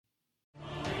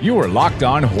You are Locked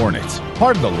On Hornets,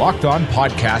 part of the Locked On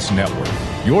Podcast Network.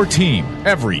 Your team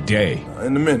every day.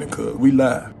 In a minute, cuz we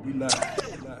live.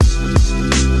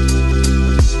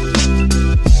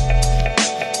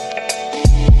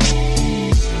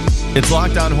 It's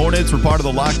Locked On Hornets. We're part of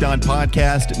the Locked On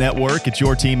Podcast Network. It's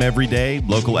your team every day.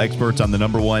 Local experts on the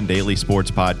 #1 daily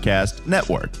sports podcast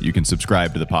network. You can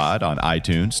subscribe to the pod on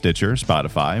iTunes, Stitcher,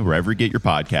 Spotify, wherever you get your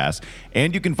podcasts.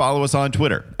 And you can follow us on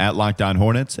Twitter at Locked On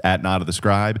Hornets, at Not of the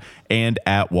Scribe, and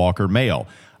at Walker Mail.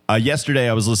 Yesterday,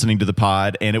 I was listening to the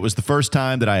pod, and it was the first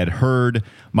time that I had heard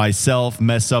myself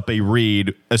mess up a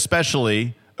read,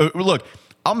 especially look,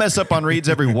 I'll mess up on reads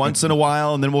every once in a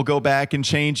while, and then we'll go back and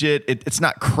change it. It's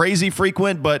not crazy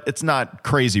frequent, but it's not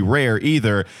crazy rare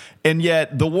either. And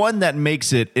yet, the one that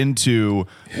makes it into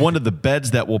one of the beds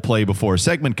that we'll play before a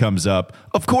segment comes up,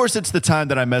 of course, it's the time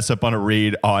that I mess up on a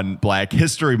read on Black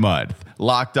History Month.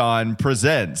 Locked On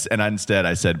presents, and instead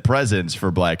I said presents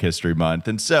for Black History Month.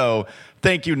 And so,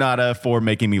 thank you, Nada, for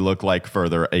making me look like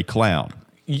further a clown.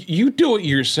 You do it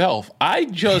yourself. You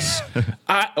just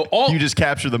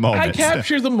capture the moment. I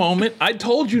capture the moment. I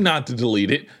told you not to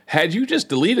delete it. Had you just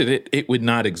deleted it, it would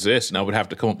not exist, and I would have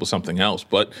to come up with something else.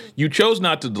 But you chose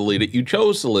not to delete it. You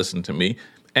chose to listen to me,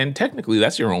 and technically,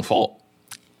 that's your own fault.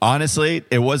 Honestly,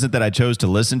 it wasn't that I chose to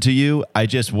listen to you. I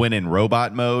just went in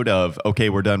robot mode of, okay,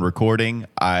 we're done recording.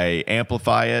 I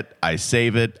amplify it. I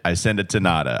save it. I send it to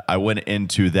Nada. I went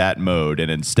into that mode,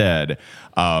 and instead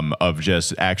of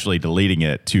just actually deleting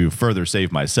it to further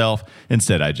save myself,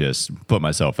 instead I just put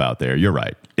myself out there. You're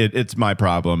right. It's my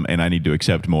problem, and I need to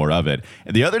accept more of it.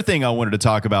 And the other thing I wanted to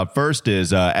talk about first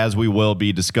is, as we will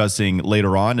be discussing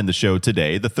later on in the show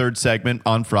today, the third segment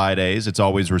on Fridays, it's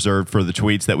always reserved for the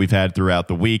tweets that we've had throughout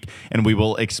the week, and we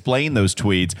will explain those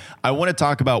tweets. I want to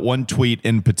talk about one tweet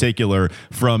in particular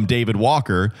from David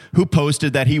Walker, who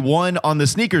posted that he won on the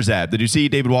Sneakers app. Did you see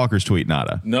David Walker's tweet,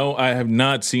 Nada? No, I have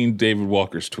not seen David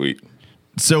Walker's tweet.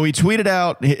 So he tweeted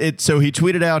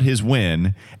out his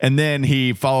win, and then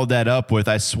he followed that up with,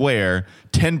 I swear,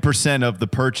 10% of the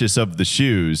purchase of the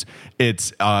shoes.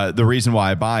 It's the reason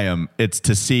why I buy them. It's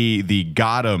to see the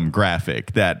got 'em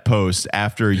graphic that posts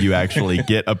after you actually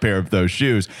get a pair of those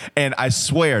shoes. And I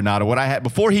swear, Nada, what I had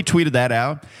before he tweeted that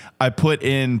out, I put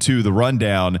into the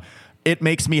rundown. It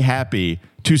makes me happy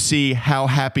to see how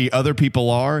happy other people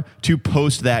are to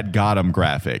post that got 'em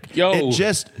graphic.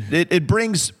 It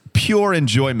brings pure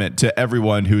enjoyment to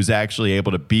everyone who's actually able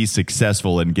to be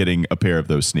successful in getting a pair of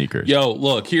those sneakers.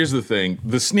 Look, here's the thing.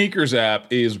 The Sneakers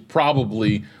app is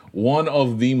probably one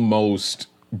of the most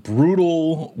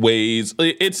brutal ways.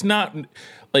 It's not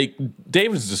like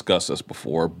David's discussed this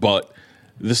before, but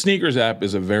the Sneakers app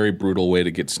is a very brutal way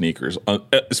to get sneakers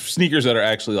that are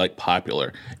actually like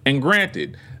popular. And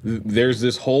granted, there's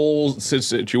this whole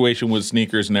situation with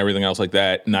sneakers and everything else like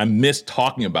that. And I missed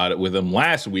talking about it with him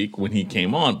last week when he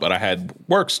came on, but I had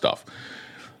work stuff.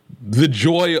 The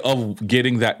joy of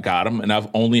getting that got him, and I've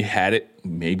only had it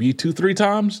maybe 2-3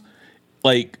 times.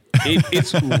 Like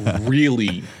it's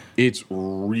really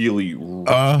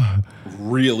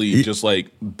just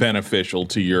like beneficial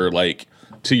to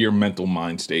your mental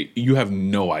mind state. You have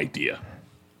no idea.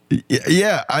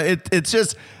 Yeah,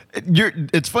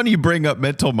 it's funny you bring up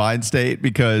mental mind state,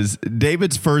 because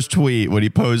David's first tweet when he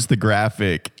posed the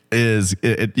graphic is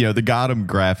the got 'em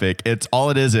graphic. It's all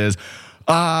it is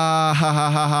ha ha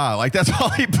ha ha. Like, that's all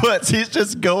he puts. He's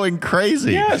just going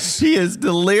crazy. Yes. He is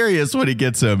delirious when he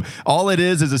gets them. All it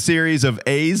is a series of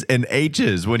A's and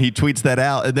H's when he tweets that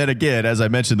out. And then again, as I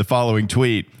mentioned, the following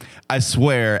tweet, I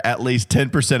swear at least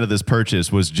 10% of this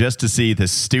purchase was just to see this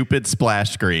stupid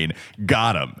splash screen.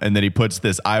 Got him. And then he puts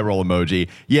this eye roll emoji.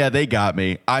 Yeah, they got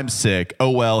me. I'm sick.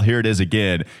 Oh, well, here it is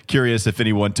again. Curious if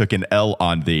anyone took an L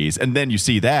on these. And then you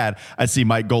see that. I see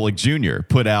Mike Golick Jr.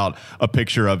 put out a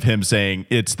picture of him saying,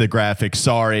 it's the graphic.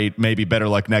 Sorry, maybe better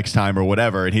luck next time or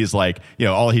whatever. And he's like,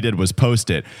 all he did was post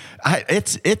it.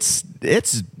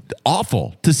 It's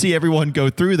awful to see everyone go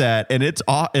through that, and it's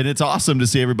awesome to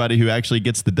see everybody who actually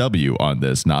gets the W on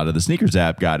this. Nada, the Sneakers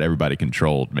app got everybody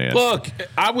controlled, man. Look,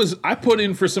 I put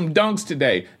in for some dunks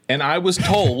today, and I was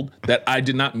told that I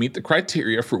did not meet the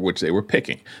criteria for which they were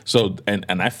picking. So, and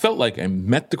I felt like I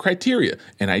met the criteria,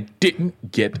 and I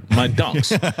didn't get my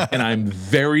dunks, and I'm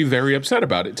very, very upset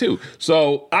about it too.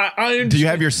 So I understand. Do you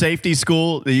have your safety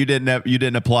school that you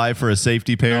didn't apply for a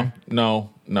safety pair? No.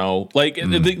 Like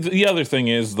the other thing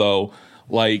is though,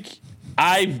 like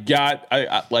I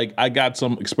got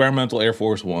some experimental Air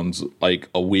Force Ones like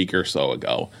a week or so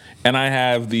ago, and I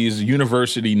have these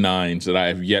University 9s that I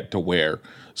have yet to wear.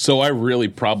 So I really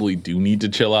probably do need to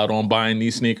chill out on buying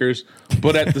these sneakers.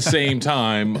 But at the same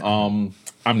time,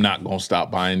 I'm not going to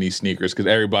stop buying these sneakers because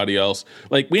everybody else,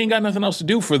 like, we ain't got nothing else to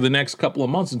do for the next couple of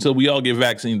months until we all get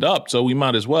vaccinated up. So we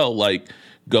might as well, like,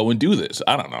 go and do this.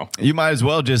 I don't know. You might as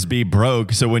well just be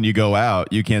broke, so when you go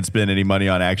out, you can't spend any money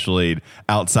on actually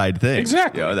outside things.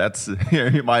 Exactly. That's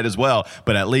you might as well.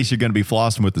 But at least you're going to be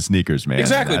flossing with the sneakers, man.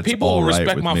 Exactly. People will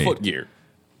respect my me. foot gear.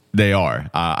 They are.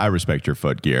 I respect your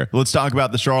foot gear. Let's talk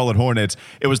about the Charlotte Hornets.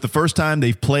 It was the first time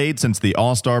they've played since the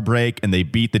All-Star break, and they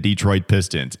beat the Detroit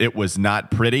Pistons. It was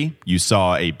not pretty. You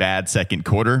saw a bad second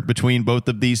quarter between both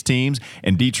of these teams.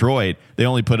 And Detroit, they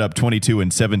only put up 22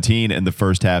 and 17 in the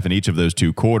first half in each of those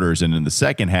two quarters. And in the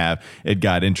second half, it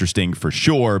got interesting for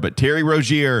sure. But Terry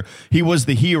Rozier, he was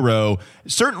the hero,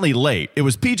 certainly late. It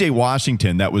was P.J.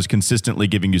 Washington that was consistently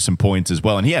giving you some points as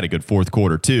well. And he had a good fourth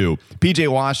quarter, too. P.J.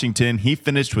 Washington, he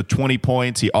finished with 20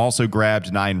 points. He also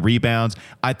grabbed 9 rebounds.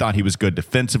 I thought he was good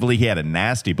defensively. He had a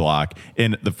nasty block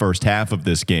in the first half of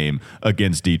this game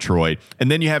against Detroit.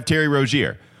 And then you have Terry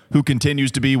Rozier, who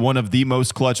continues to be one of the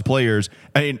most clutch players.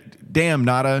 I mean, damn,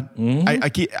 Nada.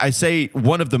 I say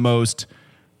one of the most.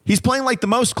 He's playing like the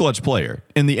most clutch player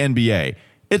in the NBA.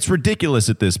 It's ridiculous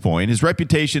at this point. His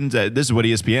reputation, this is what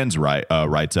ESPN's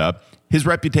writes up. His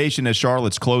reputation as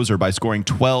Charlotte's closer by scoring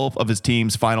 12 of his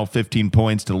team's final 15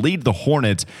 points to lead the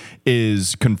Hornets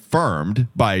is confirmed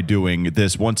by doing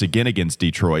this once again against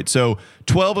Detroit. So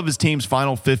 12 of his team's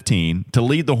final 15 to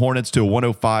lead the Hornets to a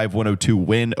 105-102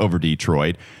 win over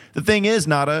Detroit. The thing is,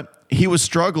 Nada, he was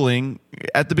struggling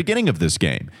at the beginning of this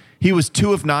game. He was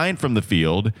 2 of 9 from the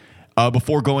field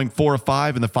before going 4 of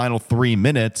 5 in the final 3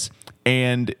 minutes.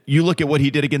 And you look at what he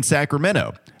did against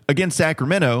Sacramento. Against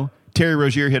Sacramento, Terry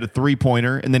Rozier hit a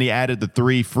three-pointer, and then he added the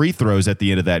 3 free throws at the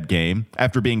end of that game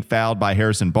after being fouled by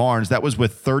Harrison Barnes. That was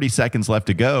with 30 seconds left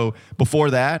to go.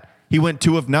 Before that, he went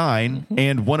 2 of 9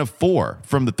 and 1 of 4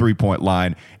 from the three-point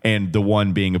line, and the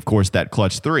one being, of course, that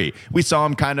clutch 3. We saw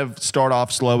him kind of start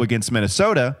off slow against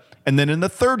Minnesota, and then in the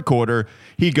third quarter,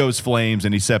 he goes flames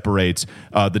and he separates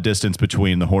the distance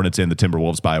between the Hornets and the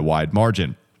Timberwolves by a wide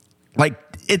margin. Like,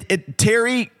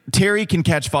 Terry can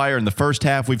catch fire in the first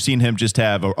half. We've seen him just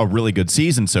have a really good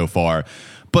season so far.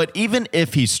 But even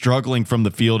if he's struggling from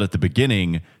the field at the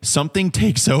beginning, something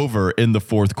takes over in the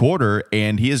fourth quarter,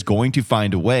 and he is going to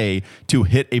find a way to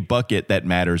hit a bucket that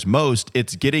matters most.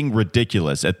 It's getting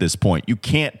ridiculous at this point. You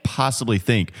can't possibly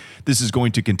think this is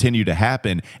going to continue to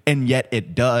happen, and yet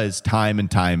it does time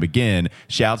and time again.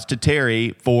 Shouts to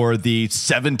Terry for the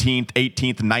 17th,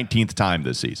 18th, 19th time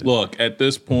this season. Look, at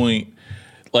this point,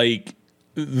 like,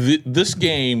 this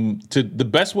game, the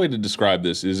best way to describe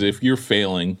this is if you're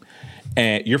failing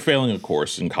and you're failing a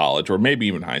course in college or maybe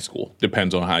even high school,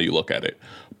 depends on how you look at it.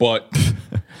 But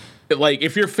like,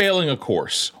 if you're failing a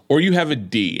course or you have a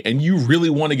D and you really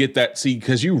want to get that C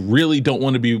because you really don't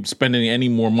want to be spending any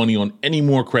more money on any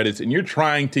more credits and you're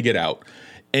trying to get out,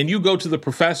 and you go to the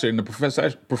professor and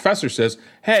the professor says,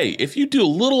 hey, if you do a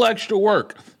little extra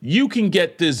work, you can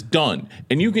get this done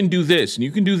and you can do this and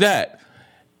you can do that.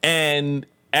 And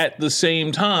at the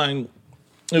same time,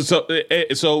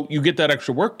 so you get that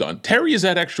extra work done. Terry is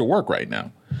that extra work right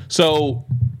now. So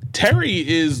Terry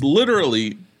is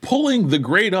literally pulling the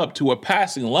grade up to a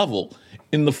passing level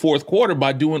in the fourth quarter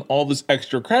by doing all this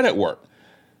extra credit work.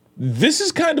 This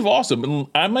is kind of awesome. And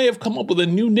I may have come up with a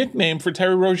new nickname for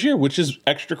Terry Rozier, which is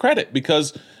extra credit,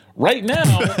 because right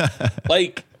now,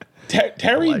 like,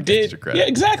 Terry like did. Yeah,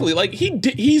 exactly. Like,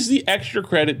 he's the extra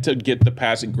credit to get the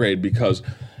passing grade, because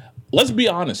let's be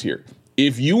honest here.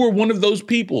 If you were one of those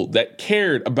people that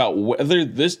cared about whether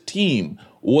this team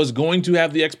was going to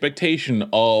have the expectation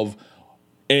of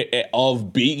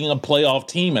being a playoff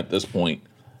team at this point,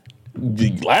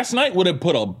 last night would have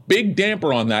put a big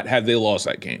damper on that had they lost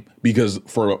that game. Because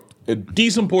for a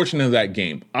decent portion of that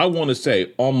game, I want to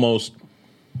say almost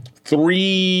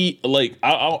I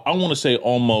want to say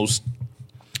almost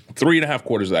 3.5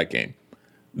 quarters of that game,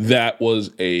 that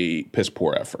was a piss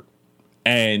poor effort.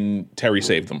 And Terry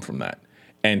saved them from that.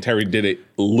 And Terry did it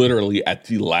literally at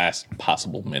the last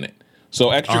possible minute.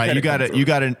 So extra. All right, you got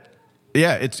it.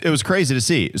 Yeah, it was crazy to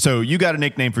see. So you got a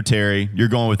nickname for Terry. You're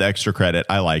going with extra credit.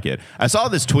 I like it. I saw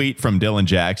this tweet from Dylan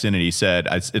Jackson, and he said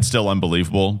it's still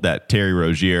unbelievable that Terry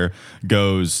Rozier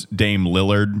goes Dame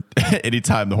Lillard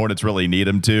anytime the Hornets really need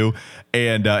him to,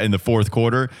 and in the fourth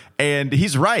quarter. And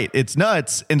he's right. It's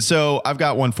nuts. And so I've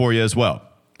got one for you as well.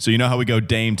 So you know how we go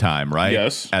Dame time, right?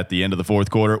 Yes. At the end of the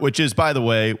fourth quarter, which is, by the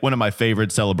way, one of my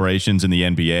favorite celebrations in the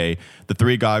NBA. The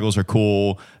 3 goggles are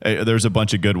cool. There's a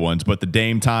bunch of good ones. But the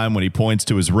Dame time when he points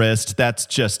to his wrist, that's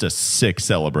just a sick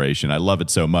celebration. I love it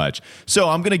so much. So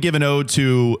I'm going to give an ode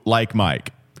to Like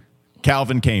Mike.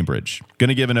 Calvin Cambridge. Going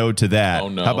to give an ode to that. Oh,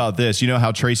 no. How about this? You know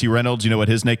how Tracy Reynolds, you know what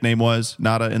his nickname was,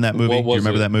 Nada, in that movie? Do you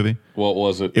remember that movie? What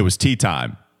was it? It was Tea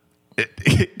Time.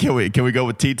 Can we go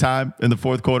with Tea Time in the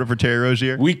fourth quarter for Terry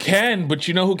Rozier? We can, but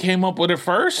you know who came up with it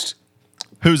first?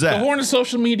 Who's that? The Hornets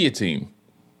social media team.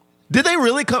 Did they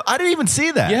really come? I didn't even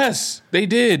see that. Yes, they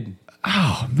did.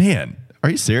 Oh, man. Are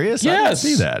you serious? Yes. I didn't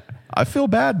see that. I feel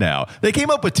bad now. They came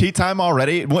up with Tea Time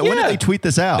already. When did they tweet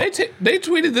this out? They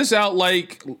tweeted this out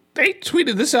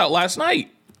last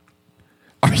night.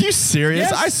 Are you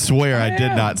serious? Yes, I swear I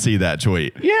did not see that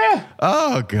tweet. Yeah.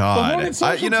 Oh, The God. Hornets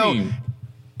social team.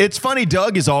 It's funny,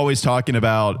 Doug is always talking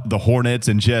about the Hornets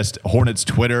and just Hornets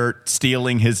Twitter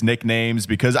stealing his nicknames,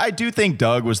 because I do think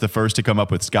Doug was the first to come up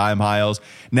with Sky Miles.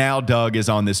 Now Doug is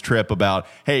on this trip about,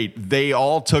 hey, they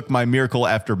all took my Miracle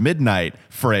After Midnight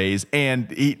phrase.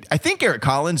 And I think Eric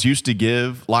Collins used to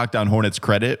give Locked On Hornets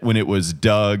credit when it was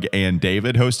Doug and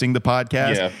David hosting the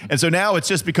podcast. Yeah. And so now it's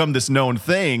just become this known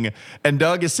thing. And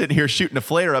Doug is sitting here shooting a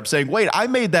flare up saying, wait, I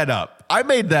made that up.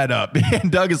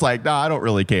 And Doug is like, no, I don't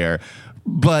really care.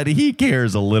 But he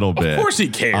cares a little bit. Of course he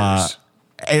cares.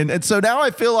 And so now I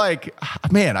feel like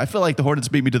the Hornets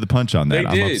beat me to the punch on that.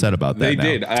 I'm upset about that. They now.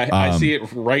 did. I see it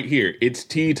right here. It's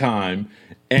Tea Time,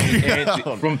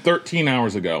 and from 13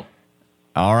 hours ago.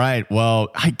 All right. Well,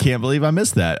 I can't believe I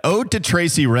missed that. Ode to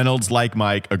Tracy Reynolds, Like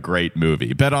Mike, a great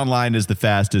movie. BetOnline is the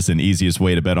fastest and easiest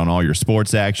way to bet on all your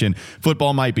sports action.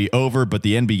 Football might be over, but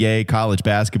the NBA, college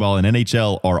basketball, and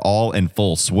NHL are all in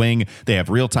full swing. They have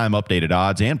real-time updated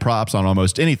odds and props on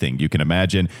almost anything you can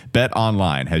imagine.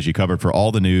 BetOnline has you covered for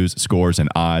all the news, scores, and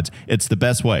odds. It's the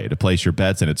best way to place your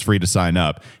bets, and it's free to sign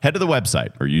up. Head to the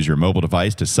website or use your mobile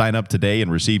device to sign up today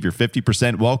and receive your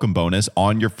 50% welcome bonus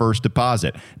on your first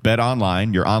deposit. BetOnline,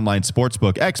 your online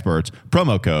sportsbook experts,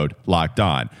 promo code Locked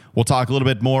On. We'll talk a little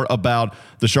bit more about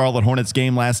the Charlotte Hornets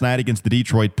game last night against the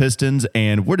Detroit Pistons,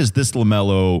 and where does this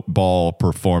LaMelo Ball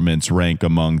performance rank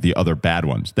among the other bad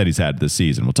ones that he's had this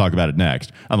season. We'll talk about it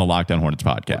next on the Locked On Hornets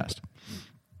podcast.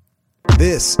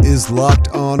 This is Locked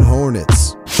On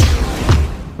Hornets.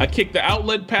 I kicked the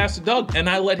outlet pass to Doug, and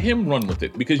I let him run with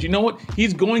it because you know what?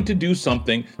 He's going to do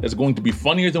something that's going to be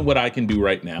funnier than what I can do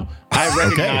right now. I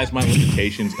recognize my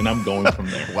limitations, and I'm going from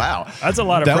there. Wow. That's a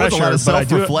lot of That pressure. was a lot of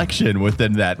self-reflection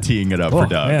within that, teeing it up for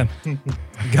Doug. Man.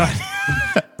 Got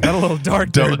a little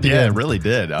dark there. Yeah, it really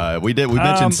did. We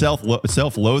mentioned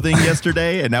self-loathing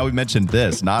yesterday, and now we mentioned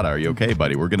this. Nada, are you okay,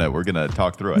 buddy? We're gonna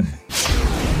talk through it.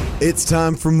 It's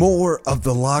time for more of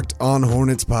the Locked On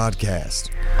Hornets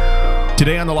podcast.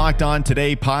 Today on the Locked On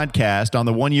Today podcast, on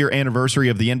the one-year anniversary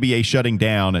of the NBA shutting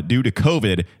down due to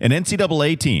COVID, an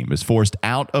NCAA team is forced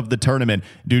out of the tournament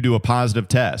due to a positive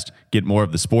test. Get more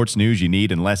of the sports news you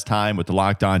need in less time with the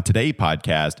Locked On Today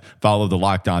podcast. Follow the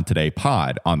Locked On Today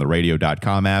pod on the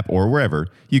radio.com app or wherever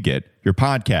you get your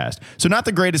podcast. So not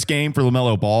the greatest game for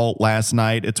LaMelo Ball last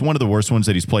night. It's one of the worst ones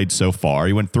that he's played so far.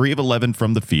 He went 3 of 11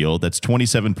 from the field. That's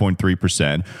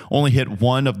 27.3%. Only hit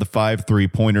 1 of the 5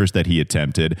 3-pointers that he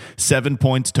attempted. 7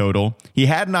 points total. He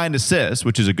had 9 assists,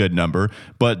 which is a good number,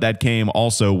 but that came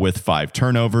also with 5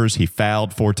 turnovers. He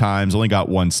fouled 4 times, only got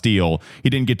 1 steal.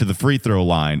 He didn't get to the free throw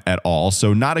line at all,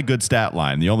 so not a good stat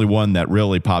line. The only one that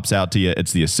really pops out to you,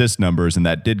 it's the assist numbers, and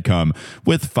that did come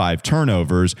with 5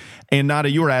 turnovers. And Nada,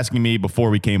 you were asking me before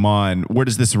we came on, where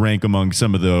does this rank among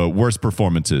some of the worst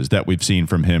performances that we've seen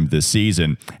from him this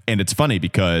season? And it's funny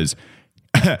because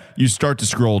you start to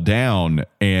scroll down,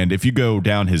 and if you go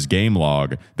down his game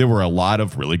log, there were a lot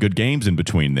of really good games in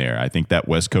between there. I think that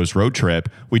West Coast road trip,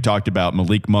 we talked about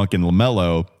Malik Monk and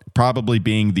LaMelo probably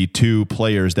being the 2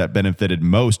 players that benefited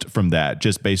most from that,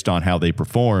 just based on how they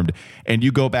performed. And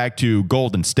you go back to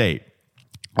Golden State.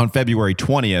 On February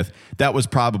 20th, that was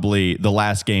probably the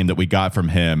last game that we got from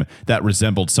him that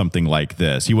resembled something like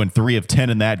this. He went 3 of 10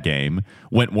 in that game,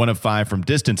 went 1 of 5 from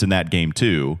distance in that game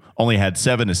too, only had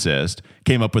 7 assists,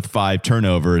 came up with 5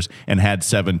 turnovers, and had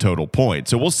 7 total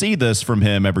points. So we'll see this from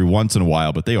him every once in a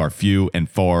while, but they are few and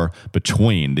far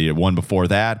between. The one before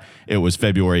that, it was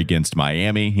February against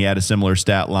Miami. He had a similar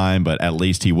stat line, but at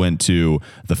least he went to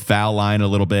the foul line a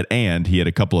little bit, and he had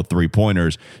a couple of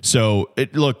 3-pointers. So,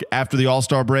 look, after the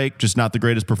All-Star break, just not the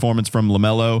greatest performance from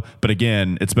LaMelo, but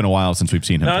again, it's been a while since we've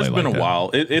seen him play like that. It's been a while.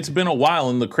 It's been a while,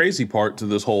 and the crazy part to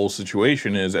this whole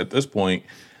situation is at this point,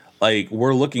 like,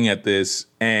 we're looking at this,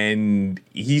 and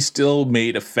he still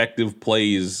made effective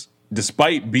plays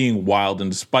despite being wild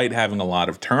and despite having a lot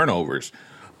of turnovers.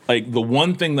 Like, the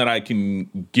one thing that I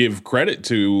can give credit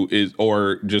to is,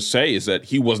 or just say, is that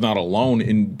he was not alone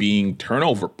in being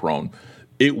turnover prone.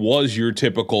 It was your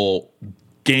typical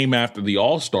game after the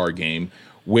All-Star game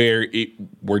where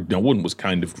no one was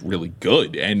kind of really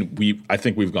good. And I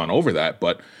think we've gone over that.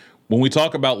 But when we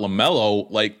talk about LaMelo,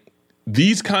 like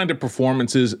these kind of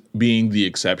performances being the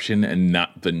exception and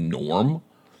not the norm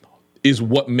is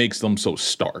what makes them so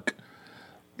stark.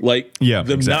 Like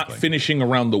them not finishing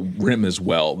around the rim as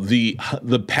well. The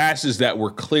passes that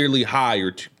were clearly high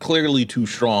or clearly too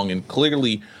strong and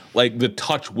clearly like the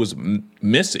touch was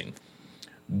missing.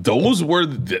 Those were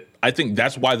I think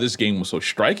that's why this game was so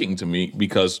striking to me,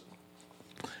 because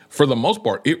for the most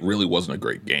part, it really wasn't a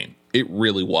great game. It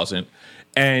really wasn't.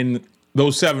 And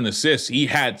those 7 assists, he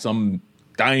had some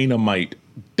dynamite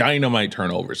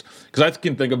turnovers. Because I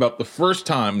can think about the first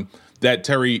time that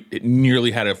Terry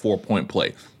nearly had a 4-point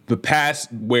play. The pass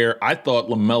where I thought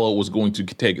LaMelo was going to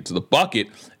take it to the bucket,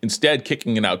 instead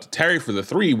kicking it out to Terry for the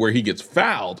 3 where he gets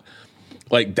fouled.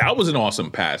 Like, that was an awesome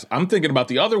pass. I'm thinking about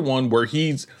the other one where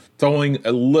he's throwing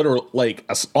a literal, like,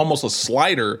 almost a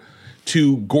slider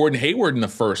to Gordon Hayward in the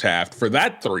first half for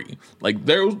that 3. Like,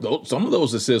 some of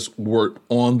those assists were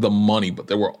on the money, but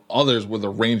there were others where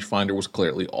the rangefinder was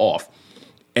clearly off.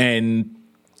 And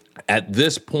at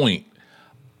this point,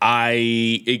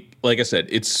 like I said,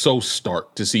 it's so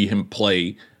stark to see him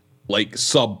play like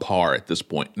subpar at this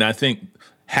point. And I think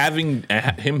having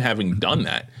done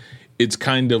that, it's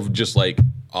kind of just like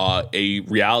a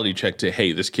reality check to,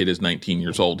 hey, this kid is 19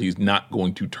 years old. He's not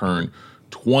going to turn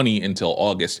 20 until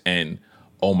August, and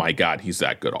oh my God, he's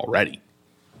that good already.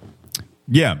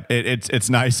 Yeah, it's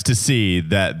nice to see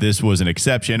that this was an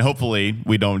exception. Hopefully,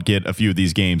 we don't get a few of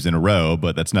these games in a row,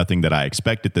 but that's nothing that I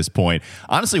expect at this point.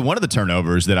 Honestly, one of the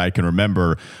turnovers that I can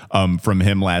remember from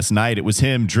him last night, it was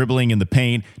him dribbling in the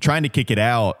paint, trying to kick it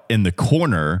out in the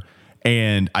corner.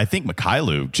 And I think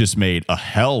Mykhailiuk just made a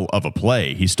hell of a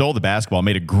play. He stole the basketball,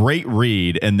 made a great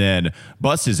read, and then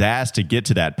bust his ass to get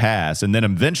to that pass, and then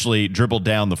eventually dribbled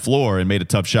down the floor and made a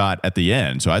tough shot at the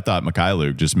end. So I thought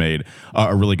Mykhailiuk just made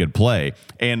a really good play.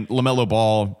 And LaMelo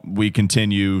Ball, we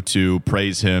continue to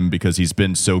praise him because he's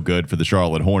been so good for the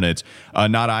Charlotte Hornets.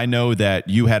 I know that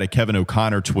you had a Kevin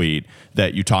O'Connor tweet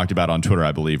that you talked about on Twitter,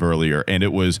 I believe, earlier, and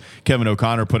it was Kevin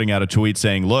O'Connor putting out a tweet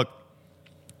saying, look,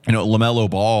 LaMelo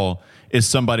Ball is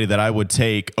somebody that I would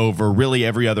take over really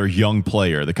every other young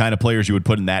player, the kind of players you would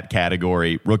put in that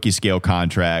category, rookie scale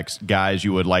contracts, guys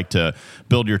you would like to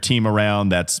build your team around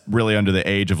that's really under the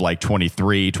age of like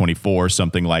 23, 24,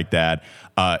 something like that.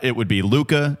 It would be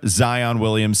Luka, Zion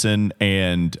Williamson,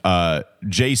 and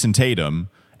Jason Tatum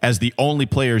as the only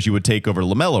players you would take over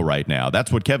LaMelo right now.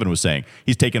 That's what Kevin was saying.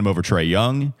 He's taken him over Trae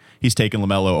Young. He's taken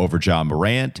LaMelo over John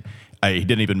Morant. He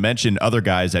didn't even mention other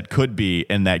guys that could be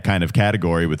in that kind of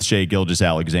category with Shai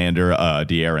Gilgeous-Alexander,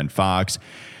 De'Aaron Fox.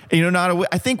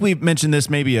 I think we've mentioned this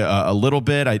maybe a little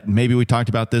bit. Maybe we talked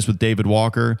about this with David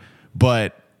Walker.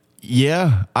 But,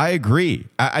 yeah, I agree.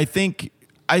 I think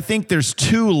there's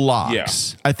 2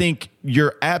 locks. Yeah. I think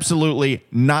you're absolutely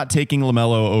not taking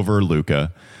LaMelo over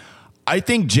Luka. I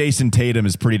think Jason Tatum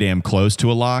is pretty damn close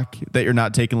to a lock that you're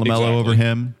not taking LaMelo over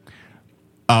him.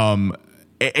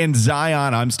 And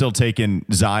Zion, I'm still taking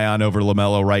Zion over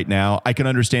LaMelo right now. I can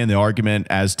understand the argument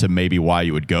as to maybe why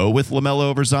you would go with LaMelo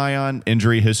over Zion.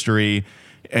 Injury history.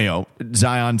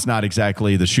 Zion's not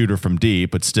exactly the shooter from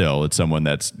deep, but still, it's someone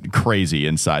that's crazy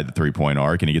inside the 3-point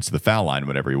arc, and he gets to the foul line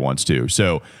whenever he wants to.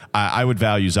 So I would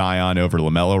value Zion over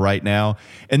LaMelo right now.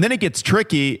 And then it gets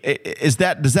tricky. Does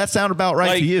that sound about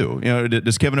right to you?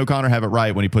 Does Kevin O'Connor have it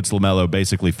right when he puts LaMelo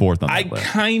basically 4th on that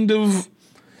list?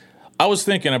 I was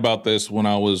thinking about this when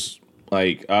I was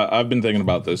like, I've been thinking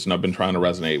about this and I've been trying to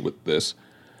resonate with this.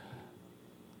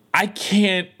 I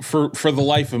can't, for the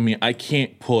life of me, I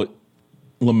can't put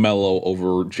LaMelo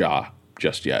over Ja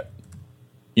just yet.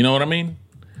 You know what I mean?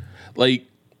 Like,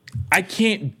 I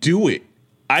can't do it.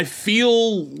 I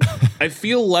feel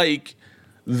like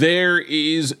there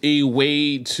is a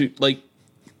way to, like,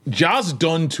 Ja's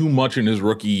done too much in his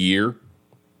rookie year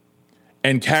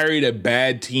and carried a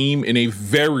bad team in a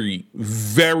very,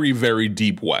 very, very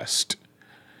deep West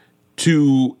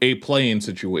to a play-in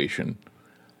situation,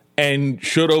 and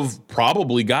should have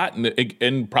probably gotten it.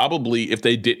 And probably if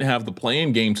they didn't have the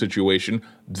play-in game situation,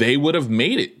 they would have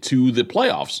made it to the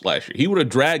playoffs last year. He would have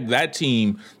dragged that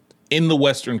team in the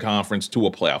Western Conference to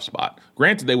a playoff spot.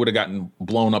 Granted, they would have gotten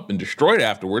blown up and destroyed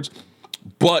afterwards,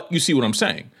 but you see what I'm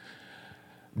saying.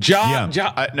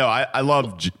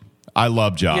 I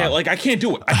love Ja. Yeah, like I can't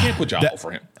do it. I can't put Ja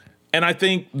over him. And I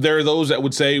think there are those that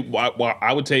would say, well,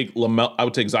 I would take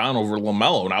Zion over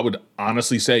LaMelo, and I would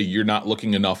honestly say you're not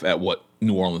looking enough at what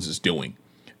New Orleans is doing,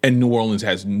 and New Orleans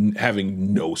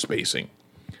having no spacing,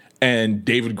 and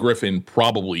David Griffin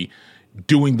probably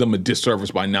doing them a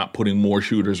disservice by not putting more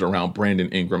shooters around Brandon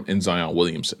Ingram and Zion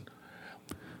Williamson.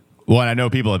 Well, and I know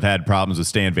people have had problems with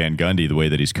Stan Van Gundy, the way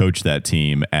that he's coached that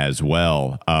team as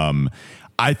well.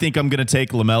 I think I'm going to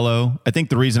take LaMelo. I think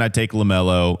the reason I take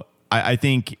LaMelo, I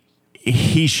think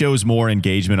he shows more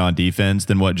engagement on defense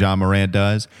than what Ja Morant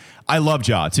does. I love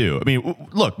Ja, too. I mean,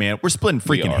 look, man, we're splitting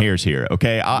freaking hairs here,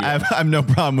 okay? I have no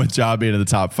problem with Ja being in the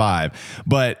top 5.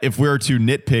 But if we're to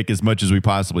nitpick as much as we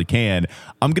possibly can,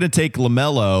 I'm going to take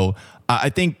LaMelo. I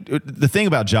think the thing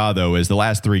about Ja, though, is the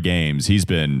last 3 games, he's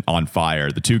been on fire.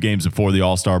 The 2 games before the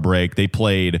All-Star break, they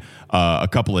played a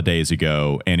couple of days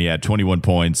ago, and he had 21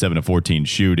 points, 7 of 14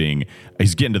 shooting.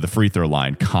 He's getting to the free throw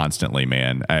line constantly,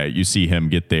 man. You see him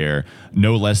get there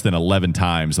no less than 11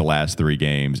 times the last 3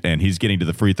 games, and he's getting to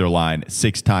the free throw line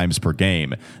 6 times per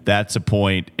game. That's a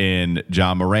point in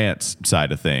Ja Morant's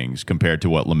side of things compared to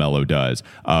what LaMelo does.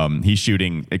 He's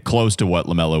shooting close to what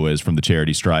LaMelo is from the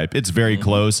charity stripe. It's very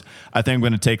close. I think I'm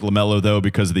going to take LaMelo, though,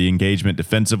 because of the engagement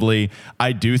defensively.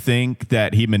 I do think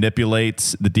that he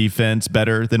manipulates the defense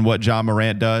better than what Ja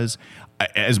Morant does.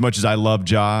 As much as I love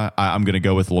Ja, I'm going to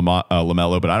go with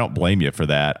LaMelo, but I don't blame you for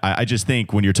that. I just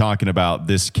think when you're talking about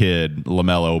this kid,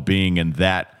 LaMelo, being in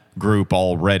that group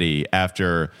already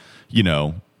after,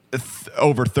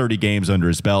 over 30 games under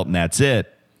his belt, and that's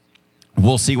it,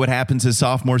 we'll see what happens his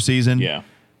sophomore season. Yeah.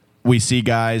 We see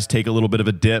guys take a little bit of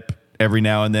a dip every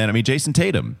now and then. I mean, Jason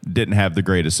Tatum didn't have the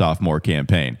greatest sophomore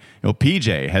campaign.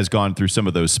 PJ has gone through some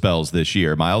of those spells this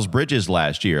year. Miles Bridges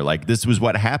last year. Like, this was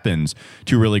what happens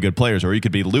to really good players. Or you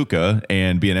could be Luka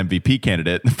and be an MVP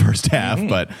candidate in the first half,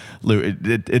 but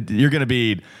you're going to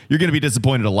be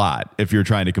disappointed a lot if you're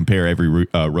trying to compare every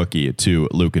rookie to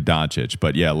Luka Doncic.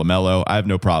 But yeah, LaMelo, I have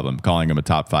no problem calling him a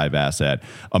top 5 asset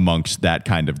amongst that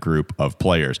kind of group of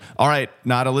players. All right,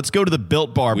 Nada, let's go to the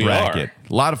Built Bar bracket.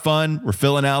 A lot of fun. We're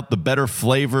filling out the better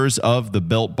flavors of the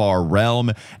Built Bar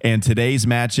realm. And today's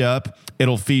matchup,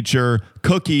 it'll feature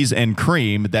cookies and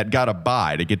cream that got a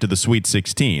bye to get to the Sweet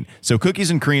 16. So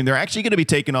cookies and cream, they're actually going to be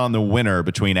taking on the winner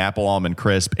between Apple Almond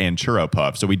Crisp and Churro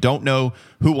Puff. So we don't know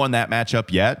who won that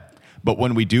matchup yet. But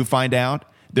when we do find out,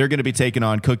 they're going to be taking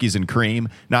on cookies and cream.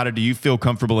 Nada, do you feel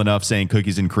comfortable enough saying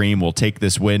cookies and cream will take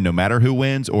this win no matter who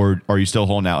wins, or are you still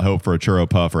holding out hope for a Churro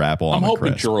Puff or Apple Almond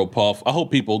Crisp? I'm hoping Churro Puff. I hope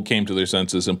people came to their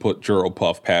senses and put Churro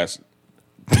Puff past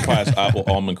Apple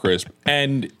Almond Crisp,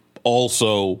 and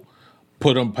also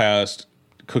put them past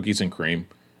cookies and cream.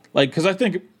 Because I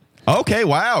think... Okay,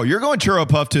 wow. You're going Churro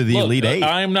Puff to the Elite 8.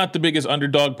 I'm not the biggest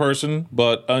underdog person,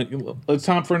 but it's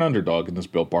time for an underdog in this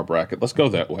Built Bar bracket. Let's go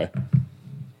that way.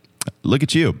 Look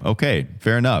at you. Okay,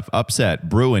 fair enough. Upset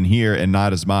brewing here and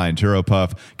not as mine. Churro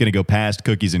Puff going to go past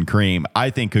cookies and cream.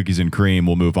 I think cookies and cream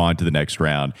will move on to the next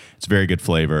round. It's very good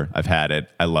flavor. I've had it.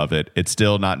 I love it. It's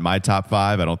still not in my top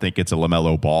 5. I don't think it's a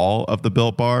LaMelo Ball of the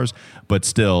Built Bars, but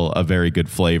still a very good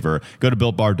flavor. Go to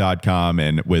BuiltBar.com,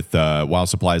 and with while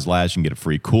supplies last, you can get a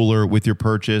free cooler with your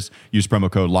purchase. Use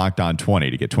promo code LOCKEDON20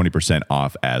 to get 20%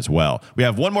 off as well. We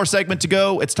have one more segment to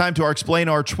go. It's time to explain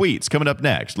our tweets. Coming up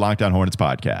next, Locked On Hornets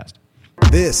podcast.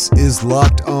 This is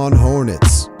Locked On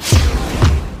Hornets.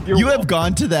 You have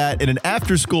gone to that in an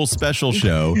after-school special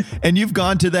show, and you've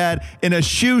gone to that in a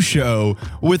shoe show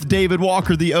with David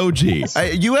Walker, the OG.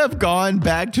 You have gone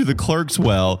back to the Clerks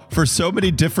well for so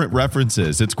many different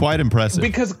references. It's quite impressive.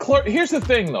 Because here's the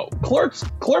thing, though. Clerks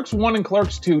 1 and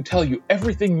Clerks 2 tell you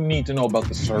everything you need to know about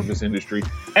the service industry,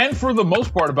 and for the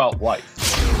most part about life.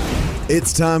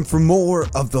 It's time for more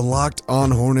of the Locked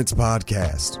On Hornets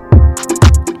podcast.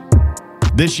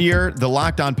 This year, the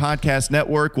Locked On Podcast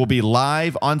Network will be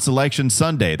live on Selection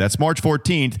Sunday. That's March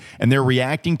 14th, and they're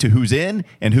reacting to who's in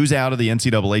and who's out of the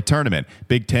NCAA tournament.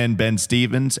 Big Ten Ben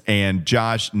Stevens and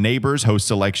Josh Neighbors host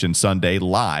Selection Sunday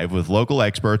live with local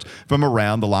experts from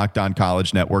around the Locked On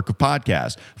College network of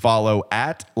podcasts. Follow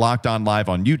at Locked On Live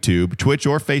on YouTube, Twitch,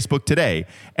 or Facebook today,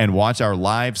 and watch our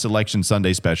live Selection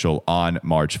Sunday special on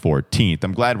March 14th.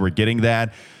 I'm glad we're getting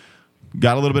that.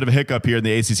 Got a little bit of a hiccup here in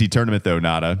the ACC tournament, though,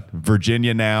 Nada.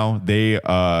 Virginia now, they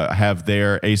have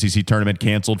their ACC tournament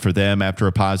canceled for them after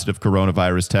a positive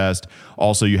coronavirus test.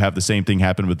 Also, you have the same thing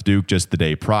happen with Duke just the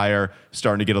day prior.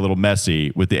 Starting to get a little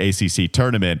messy with the ACC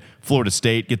tournament. Florida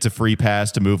State gets a free pass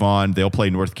to move on. They'll play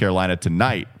North Carolina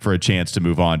tonight for a chance to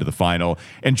move on to the final.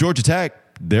 And Georgia Tech,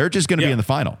 they're just going to be in the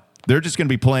final. They're just going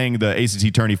to be playing the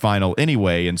ACC tourney final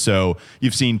anyway. And so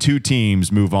you've seen 2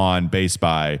 teams move on based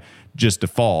by just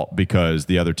default because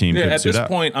the other team couldn't suit up. At this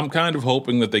point, I'm kind of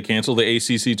hoping that they cancel the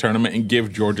ACC tournament and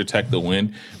give Georgia Tech the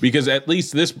win, because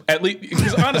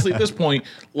because honestly, at this point,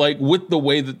 like with the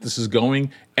way that this is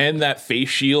going and that face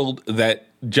shield that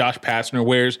Josh Pastner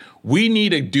wears, we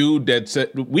need a dude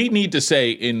we need to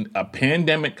say in a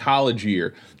pandemic college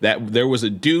year that there was a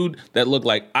dude that looked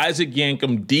like Isaac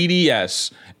Yankem,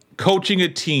 DDS, coaching a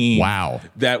team Wow.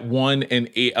 that won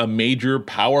a major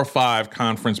Power 5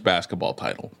 conference basketball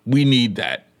title. We need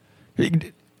that.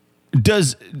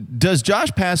 Does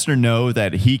Josh Pastner know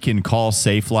that he can call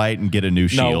Safelite and get a new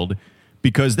shield?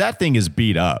 Because that thing is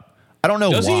beat up. I don't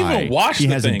know Does why he even wash he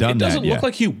the hasn't thing? done It doesn't that look yet.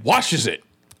 like he washes it.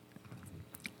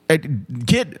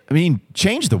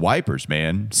 Change the wipers,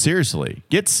 man. Seriously,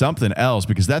 get something else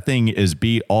because that thing is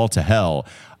beat all to hell.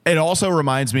 It also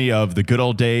reminds me of the good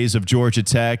old days of Georgia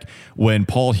Tech when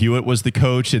Paul Hewitt was the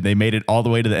coach and they made it all the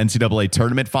way to the NCAA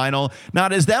tournament final. Now,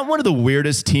 is that one of the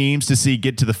weirdest teams to see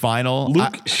get to the final?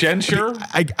 Luke Schenscher?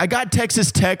 I got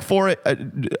Texas Tech for it.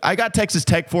 I got Texas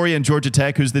Tech for you and Georgia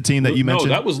Tech, who's the team that you mentioned.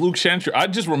 No, that was Luke Schenscher. I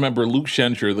just remember Luke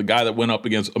Schenscher, the guy that went up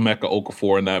against Emeka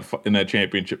Okafor in that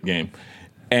championship game.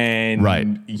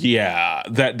 And yeah,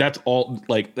 that's all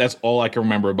I can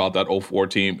remember about that 04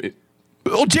 team.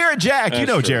 Well, Jared Jack,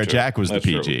 Jared Jack was That's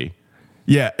the PG. true.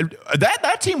 Yeah,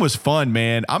 that team was fun,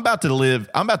 man. I'm about to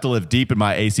live deep in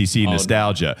my ACC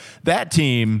nostalgia. That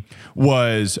team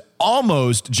was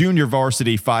almost junior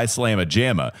varsity Phi Slamma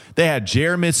Jamma. They had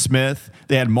Jeremy Smith,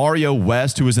 they had Mario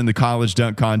West, who was in the college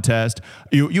dunk contest.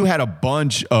 You had a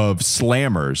bunch of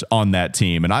slammers on that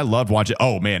team, and I loved watching.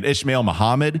 Oh man, Ishmael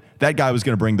Muhammad, that guy was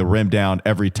going to bring the rim down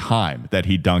every time that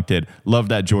he dunked it. Loved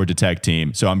that Georgia Tech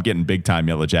team. So I'm getting big time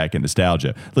Yellow Jacket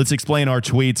nostalgia. Let's explain our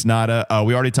tweets, Nada.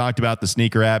 We already talked about the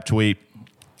sneaker app tweet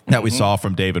that we saw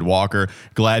from David Walker.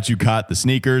 Glad you caught the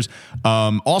sneakers.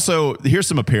 Also, here's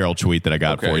some apparel tweet that I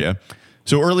got for you.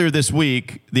 So earlier this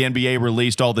week, the NBA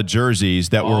released all the jerseys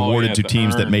that were awarded to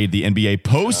teams that made the NBA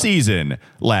postseason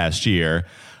last year.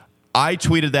 I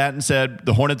tweeted that and said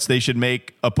the Hornets, they should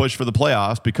make a push for the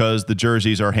playoffs because the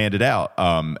jerseys are handed out.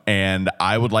 And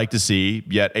I would like to see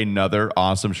yet another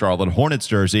awesome Charlotte Hornets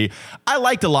jersey. I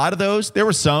liked a lot of those. There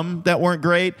were some that weren't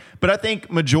great, but I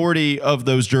think majority of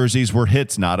those jerseys were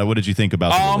hits, Nada. What did you think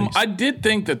about the release? I did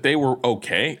think that they were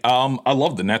okay. I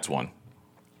love the Nets one.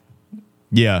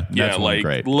 Yeah, Nets one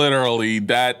great. Literally,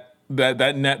 that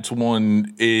Nets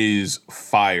one is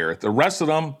fire. The rest of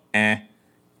them,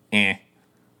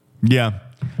 Yeah.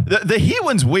 The Heat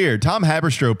one's weird. Tom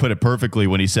Haberstroh put it perfectly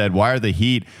when he said, why are the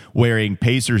Heat wearing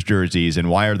Pacers jerseys and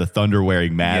why are the Thunder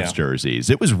wearing Mavs jerseys?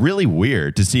 It was really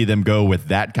weird to see them go with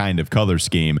that kind of color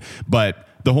scheme. But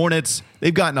the Hornets,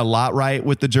 they've gotten a lot right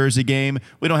with the jersey game.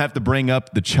 We don't have to bring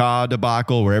up the Cha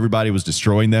debacle where everybody was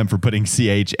destroying them for putting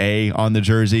CHA on the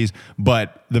jerseys.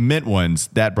 But the mint ones,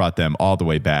 that brought them all the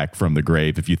way back from the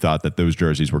grave if you thought that those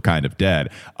jerseys were kind of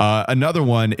dead. Another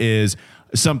one is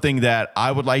something that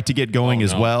I would like to get going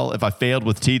as well. If I failed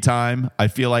with Tea Time, I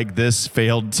feel like this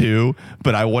failed too,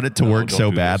 but I want it to work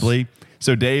so badly.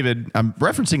 So David, I'm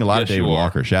referencing a lot of David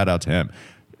Walker. Shout out to him.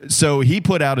 So he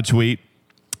put out a tweet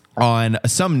on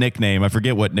some nickname. I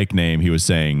forget what nickname he was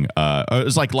saying. It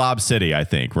was like Lob City, I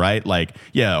think, right? Like,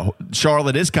 yeah,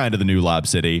 Charlotte is kind of the new Lob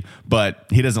City, but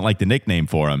he doesn't like the nickname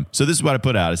for him. So this is what I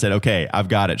put out. I said, okay, I've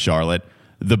got it, Charlotte.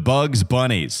 The Bugs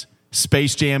Bunnies.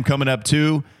 Space Jam coming up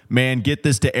too. Man, get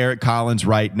this to Eric Collins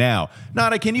right now.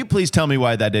 Nada, can you please tell me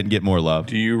why that didn't get more love?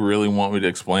 Do you really want me to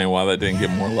explain why that didn't get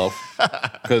more love?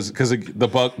 Because the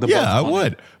Bugs Bunnies. I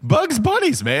would. Bugs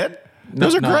Bunnies, man.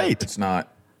 Those are great. It's not.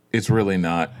 It's really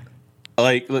not.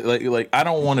 Like I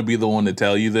don't want to be the one to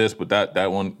tell you this, but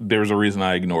that one, there's a reason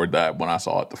I ignored that when I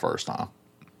saw it the first time.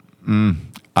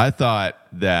 I thought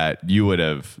that you would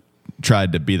have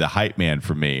tried to be the hype man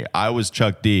for me. I was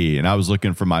Chuck D, and I was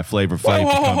looking for my Flavor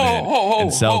Flav to come in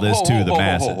and sell this to the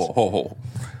masses.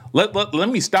 Let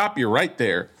me stop you right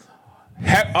there.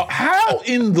 How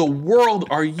in the world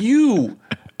are you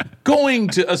going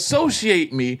to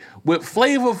associate me with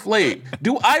Flavor Flav?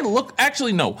 Do I look?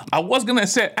 Actually, no. I was gonna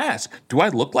ask. Do I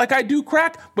look like I do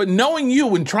crack? But knowing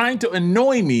you and trying to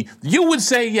annoy me, you would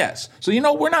say yes. So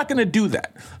we're not gonna do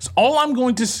that. So all I'm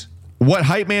going to. What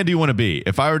hype man do you want to be?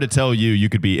 If I were to tell you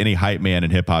could be any hype man in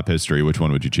hip hop history, which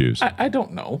one would you choose? I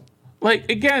don't know. Like,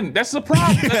 again, that's the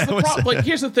problem. That's the problem. Like,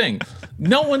 here's the thing.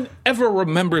 No one ever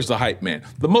remembers the hype man.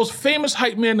 The most famous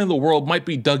hype man in the world might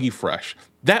be Dougie Fresh.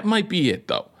 That might be it,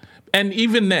 though. And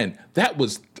even then, that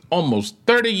was almost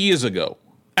 30 years ago.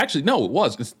 Actually, no, it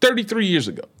was. It's 33 years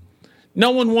ago.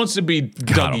 No one wants to be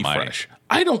Dougie Fresh.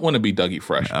 I don't want to be Dougie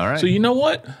Fresh. All right. So you know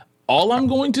what? All I'm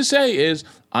going to say is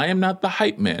I am not the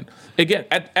hype man. Again,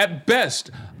 at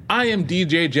best, I am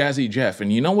DJ Jazzy Jeff.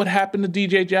 And you know what happened to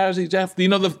DJ Jazzy Jeff? You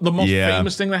know the most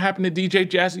famous thing that happened to DJ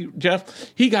Jazzy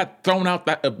Jeff? He got thrown out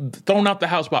the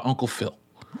house by Uncle Phil.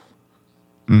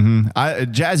 Mm-hmm.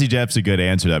 Jazzy Jeff's a good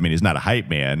answer. I mean, he's not a hype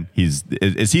man.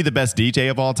 Is he the best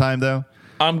DJ of all time, though?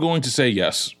 I'm going to say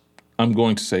yes.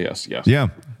 Yes. Yeah.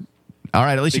 All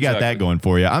right, at least you got that going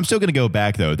for you. I'm still going to go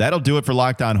back, though. That'll do it for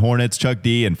Locked On Hornets. Chuck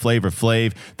D and Flavor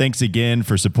Flav, thanks again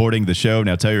for supporting the show.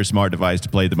 Now tell your smart device to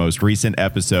play the most recent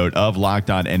episode of Locked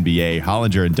On NBA,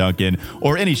 Hollinger and Duncan,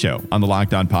 or any show on the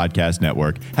Locked On Podcast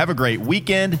Network. Have a great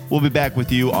weekend. We'll be back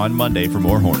with you on Monday for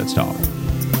more Hornets talk.